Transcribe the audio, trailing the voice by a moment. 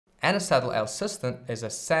N-Acetyl L-Cysteine is a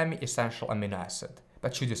semi-essential amino acid,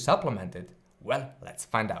 but should you supplement it? Well, let's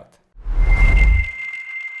find out.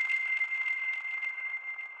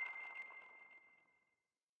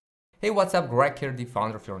 Hey, what's up? Greg here, the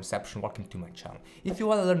founder of Your Inception. Welcome to my channel. If you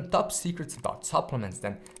want to learn top secrets about supplements,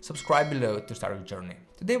 then subscribe below to start your journey.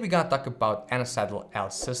 Today we're gonna talk about N-Acetyl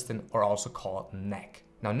L-Cysteine, or also called NAC.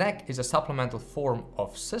 Now, NAC is a supplemental form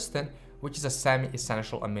of cysteine, which is a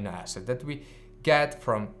semi-essential amino acid that we get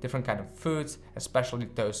from different kind of foods, especially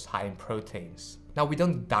those high in proteins. Now, we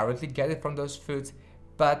don't directly get it from those foods,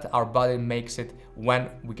 but our body makes it when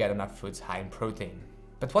we get enough foods high in protein.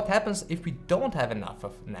 But what happens if we don't have enough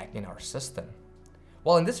of NAC in our system?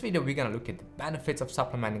 Well, in this video, we're gonna look at the benefits of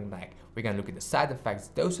supplementing NAC. We're gonna look at the side effects,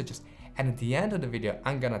 dosages, and at the end of the video,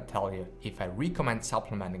 I'm gonna tell you if I recommend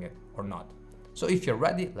supplementing it or not. So if you're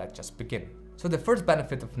ready, let's just begin. So the first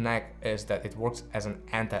benefit of NAC is that it works as an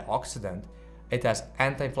antioxidant. It has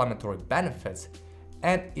anti-inflammatory benefits,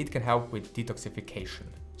 and it can help with detoxification.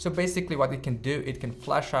 So basically what it can do, it can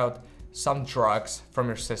flush out some drugs from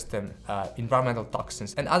your system, environmental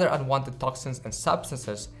toxins and other unwanted toxins and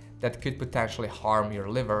substances that could potentially harm your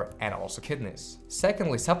liver and also kidneys.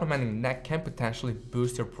 Secondly, supplementing NAC can potentially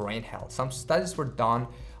boost your brain health. Some studies were done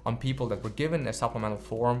on people that were given a supplemental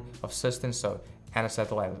form of cysteine, so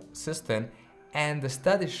N-Acetyl L-Cysteine, and the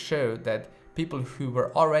studies showed that people who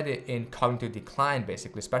were already in cognitive decline,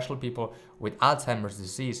 basically, especially people with Alzheimer's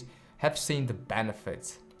disease, have seen the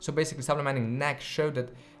benefits. So basically, supplementing NAC showed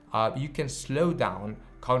that you can slow down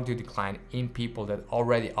cognitive decline in people that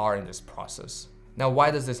already are in this process. Now,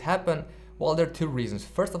 why does this happen? Well, there are two reasons.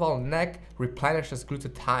 First of all, NAC replenishes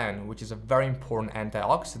glutathione, which is a very important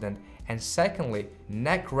antioxidant. And secondly,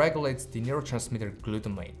 NAC regulates the neurotransmitter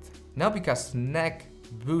glutamate. Now, because NAC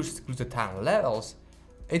boosts glutathione levels,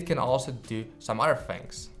 it can also do some other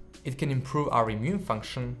things. It can improve our immune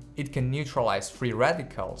function, it can neutralize free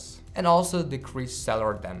radicals, and also decrease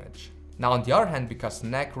cellular damage. Now, on the other hand, because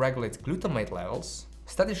NAC regulates glutamate levels,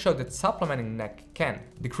 studies show that supplementing NAC can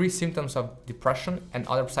decrease symptoms of depression and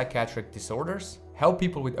other psychiatric disorders, help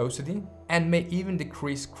people with OCD, and may even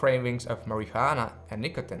decrease cravings of marijuana and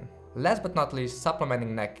nicotine. Last but not least,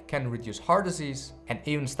 supplementing NAC can reduce heart disease and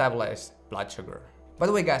even stabilize blood sugar. By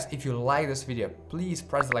the way, guys, if you like this video, please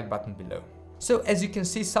press the like button below. So as you can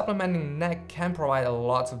see, supplementing NAC can provide a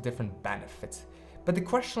lot of different benefits. But the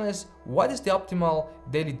question is, what is the optimal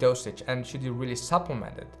daily dosage and should you really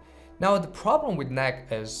supplement it? Now, the problem with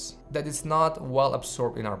NAC is that it's not well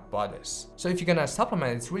absorbed in our bodies. So if you're gonna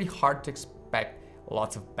supplement it, it's really hard to expect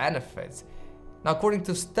lots of benefits. Now, according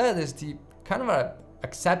to studies, the kind of a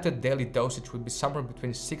accepted daily dosage would be somewhere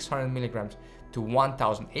between 600 milligrams to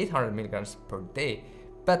 1,800 milligrams per day.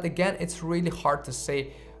 But again, it's really hard to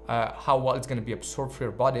say how well it's gonna be absorbed through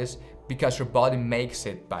your bodies because your body makes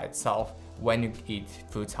it by itself when you eat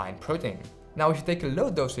foods high in protein. Now, if you take a low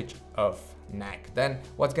dosage of NAC, then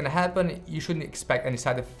what's gonna happen, you shouldn't expect any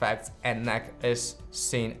side effects, and NAC is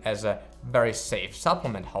seen as a very safe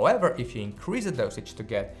supplement. However, if you increase the dosage to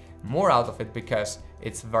get more out of it because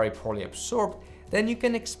it's very poorly absorbed, then you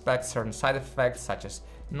can expect certain side effects such as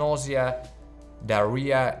nausea,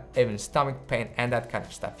 diarrhea, even stomach pain, and that kind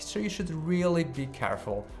of stuff. So you should really be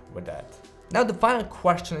careful with that. Now, the final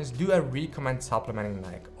question is, do I recommend supplementing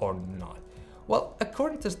NAC or not? Well,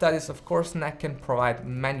 according to studies, of course, NAC can provide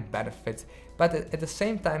many benefits, but at the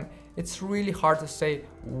same time, it's really hard to say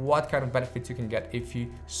what kind of benefits you can get if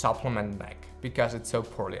you supplement NAC because it's so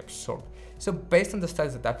poorly absorbed. So based on the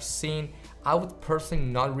studies that I've seen, I would personally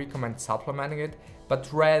not recommend supplementing it, but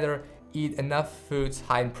rather eat enough foods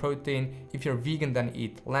high in protein. If you're vegan, then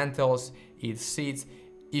eat lentils, eat seeds.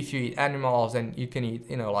 If you eat animals, then you can eat,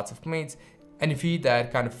 lots of meats. And if you eat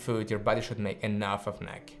that kind of food, your body should make enough of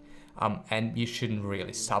NAC. And you shouldn't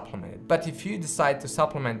really supplement it. But if you decide to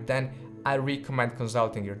supplement, then I recommend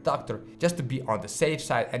consulting your doctor just to be on the safe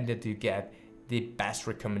side and that you get the best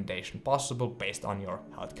recommendation possible based on your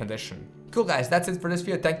health condition. Cool, guys, that's it for this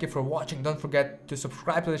video. Thank you for watching. Don't forget to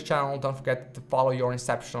subscribe to this channel. Don't forget to follow Your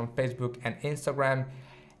Inception on Facebook and Instagram.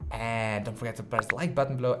 And don't forget to press the like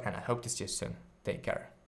button below, and I hope to see you soon. Take care.